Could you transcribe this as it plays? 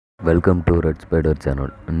Welcome to ரெட்ஸ்பைடர்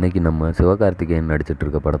channel. இன்றைக்கி நம்ம சிவகார்த்திகேயன் நடிச்சிட்டு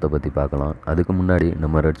இருக்க படத்தை பற்றி பார்க்கலாம். அதுக்கு முன்னாடி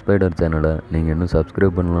நம்ம ரெட்ஸ்பைடர் சேனலை நீங்கள் இன்னும்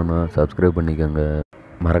சப்ஸ்கிரைப் பண்ணலன்னா சப்ஸ்கிரைப் பண்ணிக்கோங்க.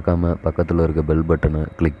 மறக்காமல் பக்கத்தில் இருக்க பெல் பட்டனை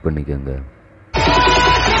கிளிக் பண்ணிக்கோங்க.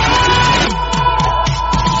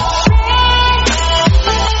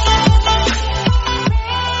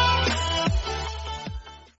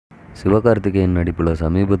 சிவகார்த்திகேயன் நடிப்பில்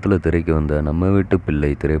சமீபத்தில் திரைக்கு வந்த நம்ம வீட்டு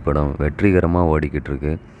பிள்ளை திரைப்படம் வெற்றிகரமாக ஓடிக்கிட்டு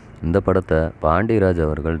இருக்கு. இந்த படத்தை பாண்டியராஜ்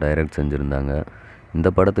அவர்கள் டைரக்ட் செஞ்சுருந்தாங்க. இந்த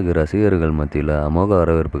படத்துக்கு ரசிகர்கள் மத்தியில் அமோக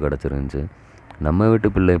வரவேற்பு கிடச்சிருந்துச்சு. நம்ம வீட்டு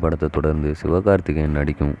பிள்ளை படத்தை தொடர்ந்து சிவகார்த்திகேயன்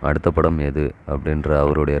நடிக்கும் அடுத்த படம் எது அப்படின்ற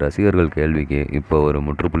அவருடைய ரசிகர்கள் கேள்விக்கு இப்போ ஒரு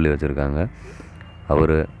முற்றுப்புள்ளி வச்சுருக்காங்க.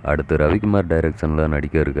 அவர் அடுத்து ரவிக்குமார் டைரக்ஷனில்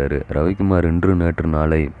நடிக்க இருக்கார். ரவிக்குமார் இன்று நேற்று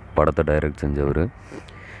நாளை படத்தை டைரக்ட் செஞ்சவர்.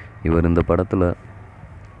 இவர் இந்த படத்தில்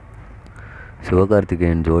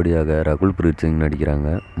சிவகார்த்திகேயன் ஜோடியாக ரகுல்பிரீத் சிங் நடிக்கிறாங்க.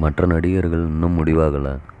 மற்ற நடிகர்கள் இன்னும்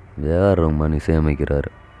முடிவாகலை. ஏஆர் ரஹ்மான் இசையமைக்கிறார்.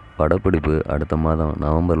 படப்பிடிப்பு அடுத்த மாதம்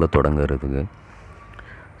நவம்பரில் தொடங்குறதுக்கு.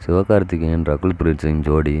 சிவகார்த்திகேயன் ரகுல்பிரீத் சிங்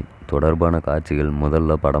ஜோடி தொடர்பான காட்சிகள்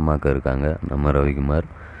முதல்ல படமாக்க இருக்காங்க நம்ம ரவிக்குமார்.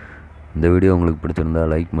 இந்த வீடியோ உங்களுக்கு பிடிச்சிருந்தா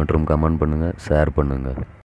லைக் மற்றும் கமெண்ட் பண்ணுங்கள், ஷேர் பண்ணுங்கள்.